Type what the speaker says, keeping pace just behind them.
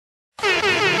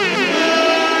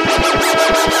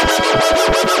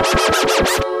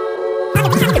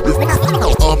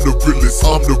the realest,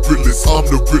 I'm the realest, I'm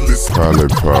the realest. I'm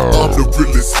the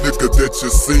realest nigga that you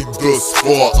seen thus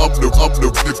far. I'm the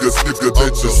nigga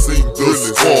that you seen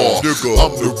thus far.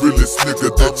 I'm the realest nigga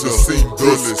that you seen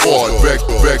thus far.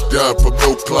 Back down from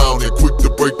no clown and quick to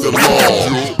break the law.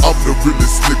 I'm the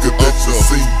realest nigga that you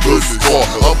seen thus far.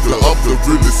 I'm the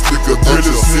realest nigga that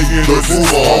you seen thus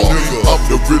far. I'm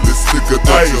the realest nigga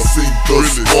that you seen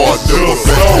thus far. Never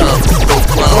back down from no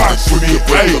clown and quick to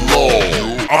break the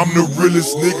law. I'm the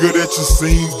realest nigga that you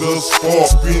seen thus far.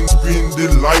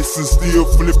 Spending license, still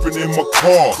flipping in my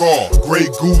car.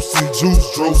 Grey Goose and juice,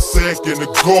 drove sack in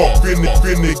the car. Finna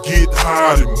get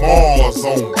high than Mars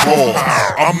on bars.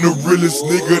 I'm the realest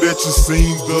nigga that you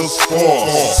seen thus far.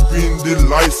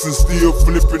 Spending license, still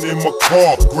flipping in my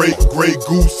car. Grey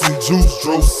Goose and juice,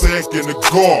 drove sack in the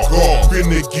car.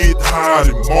 Finna get high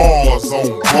than Mars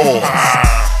on bars.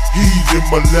 Heat in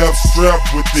my left strap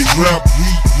with the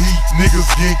heat.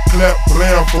 Niggas get clapped,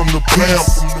 blam from the blam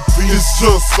from the beat. It's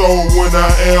just so when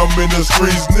I am in the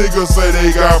streets, niggas say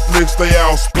they got flicks, they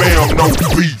out spam, no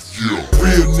beef.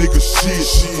 Real nigga shit,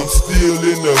 I'm still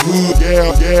in the hood.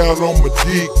 Gal on my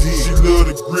dick, she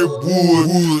love to grip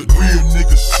wood. Real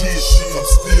nigga shit, I'm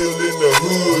still in the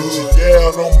hood. She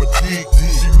gal on my dick,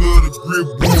 she love to grip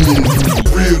wood.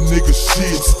 Real nigga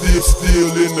shit,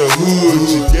 still in the hood.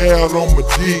 She gal on my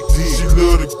dick, she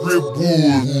love to grip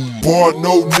wood. Bar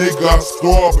no nigga, I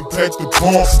starve and pack the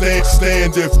pump.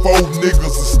 Stand at 4 niggas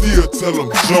and still tell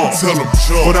them jump.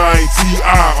 But I ain't T.I.,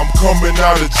 I'm coming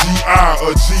out of G.I.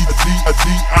 a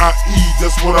D.I.E.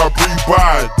 That's what I breathe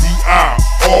by.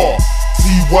 D.I.R.T.Y.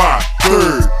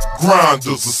 Third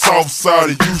grinders, the south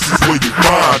side of uses where you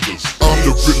find us. I'm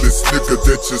the realest nigga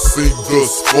that you seen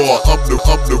thus far. I'm the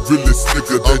realest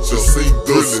nigga that you seen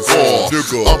thus far.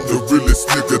 I'm the realest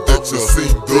nigga that you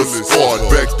seen thus far.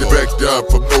 Back down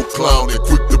from no clown and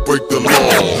quick to break the law.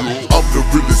 I'm the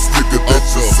realest nigga that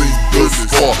you seen thus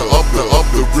far. I'm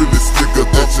the realest nigga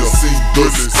that you seen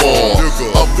thus far.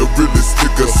 I'm the realest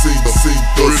nigga seen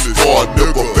thus far.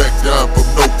 Never back down from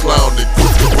no clown and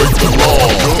quick to break the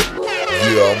law.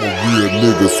 Yeah, I'm a real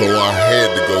nigga, so I had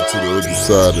to go to the other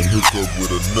side and hook up with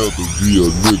another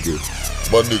real nigga.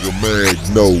 My nigga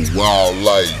Magno,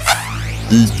 Wildlife,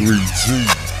 D3G,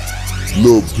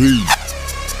 Lil P,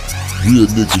 real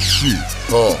nigga shit,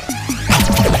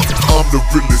 I'm the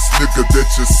realest nigga that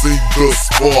you seen thus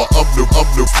far. I'm the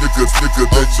nigga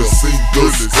that you seen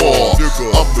thus far.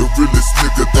 I'm the realest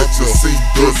nigga that you seen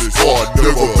thus far.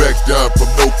 Never back down from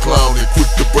no clown and quick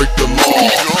to break the law.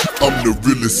 I'm the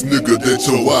realest nigga that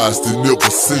your eyes did never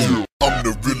see. I'm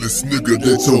the realest nigga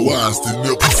that your eyes did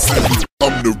never see.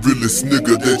 I'm the realest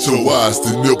nigga that your eyes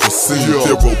did never see.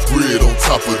 Zero bread on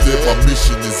top of that, my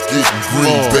mission is getting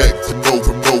green. Back to no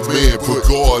man, put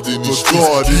God in the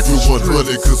streets. Keep it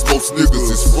 100 cause most niggas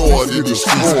is fraud in the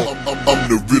streets. I'm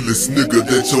the realest nigga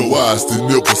that your eyes did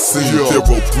never see. Zero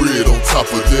bread on top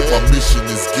of that, my mission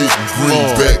is getting green.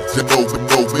 Back to no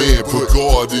man, put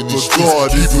God in the streets.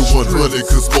 Keep it 100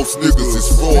 cause most niggas is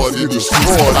fraud in the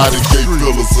streets. I done gave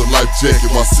fellas a life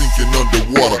jacket while sinking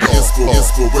underwater.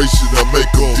 Inspiration to make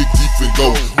them dig deep and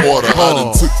go water. I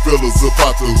done took fellas up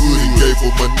out the hood and gave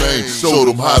them a name.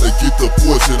 Showed them how to get the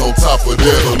fortune, on top of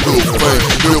that a little fame.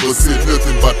 Never said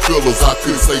nothing about fellas I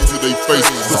couldn't say to their face.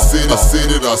 I said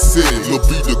it, Lil'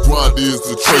 B the grind is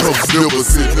the trace. Never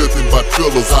said nothing about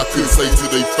fellas I couldn't say to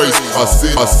their face. I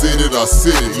said it,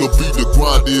 Lil' B the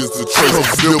grind is the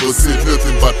trace. Never said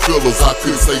nothing about fellas I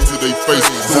couldn't say to their face.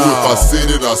 So if I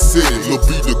said it, Lil'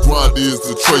 B the grind is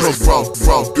the trace.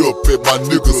 Frowned up at my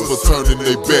niggas for turning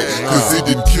they back. Cause it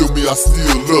didn't kill me, I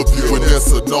still love you, and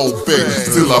that's a known fact.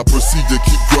 Still I proceed to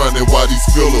keep grinding while these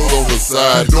fellas on the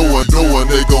side. Knowing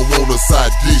they gon' want a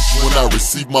side dish when I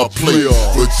receive my plate.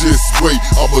 But just wait,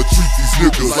 I'ma treat these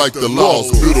niggas like the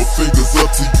laws. Middle fingers up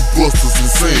to you busters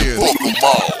and saying fuck them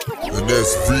all. and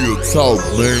that's real talk,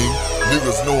 man.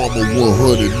 Niggas know I'm a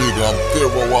 100 nigga. I'm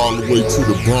thorough all the way to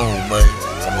the bone, man.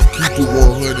 I'ma keep it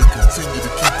 100, continue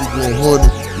to keep it 100.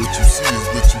 What you see is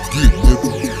what you get,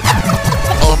 nigga.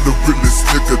 I'm the realest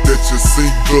nigga that you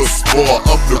seen thus far.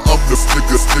 I'm the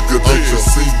nigga that you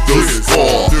seen thus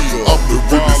far. I'm the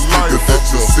realest nigga that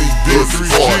you seen thus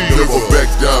far. Never back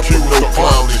down from no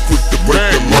clown and quick to break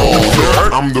the law.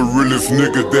 I'm the realest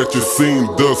nigga that you seen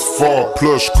thus far.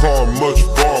 Plush car, much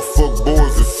bar, fuck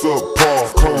boys and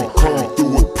subpar. Come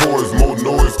through with poise, more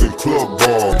noise than club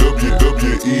bar.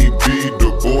 WWEB, the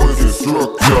boys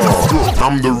instruct y'all.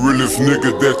 I'm the realest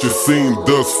nigga that you seen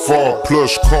thus far.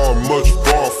 Plush car, much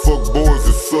bar, fuck boys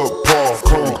and subpar.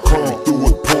 Come through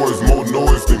with poise, more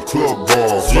noise than club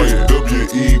bars. Like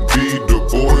WEB, the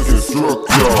boys instruct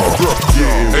y'all.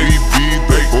 AB,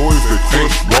 boys that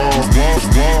crush walls.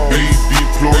 Need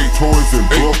deploy toys and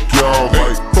buck y'all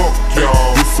like fuck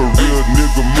y'all. It's a real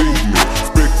nigga movement.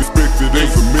 Expected and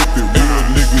submitted, real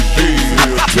niggas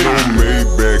yeah. No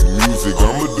Maybach music,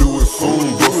 I'ma do it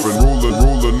soon. Buffin'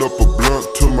 rolling up a blunt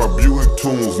to my Buick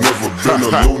tunes. Never been a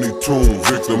Looney Tune,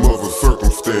 victim of a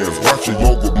circumstance. Watching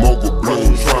mogul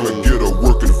bloom, trying to get a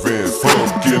working van.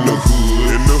 Fuck in the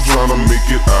hood, trying to make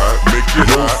it hot,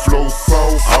 no flow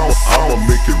sauce, I'ma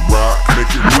make it rock. Me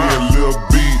and Lil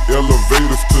B,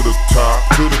 elevators to the top,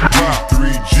 to the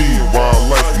D3G,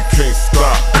 wildlife we can't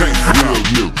stop, real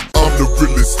nigga. I'm the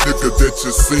realest nigga that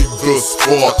you seen thus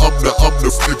far. I'm the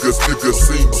nigga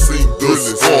seen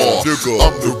thus far.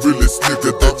 I'm the realest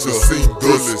nigga that you seen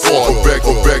thus far.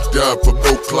 Back down from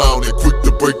no clown and quick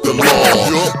to break the law.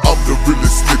 I'm the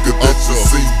realest nigga that you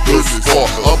seen thus far.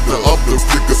 I'm the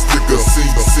nigga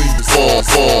seen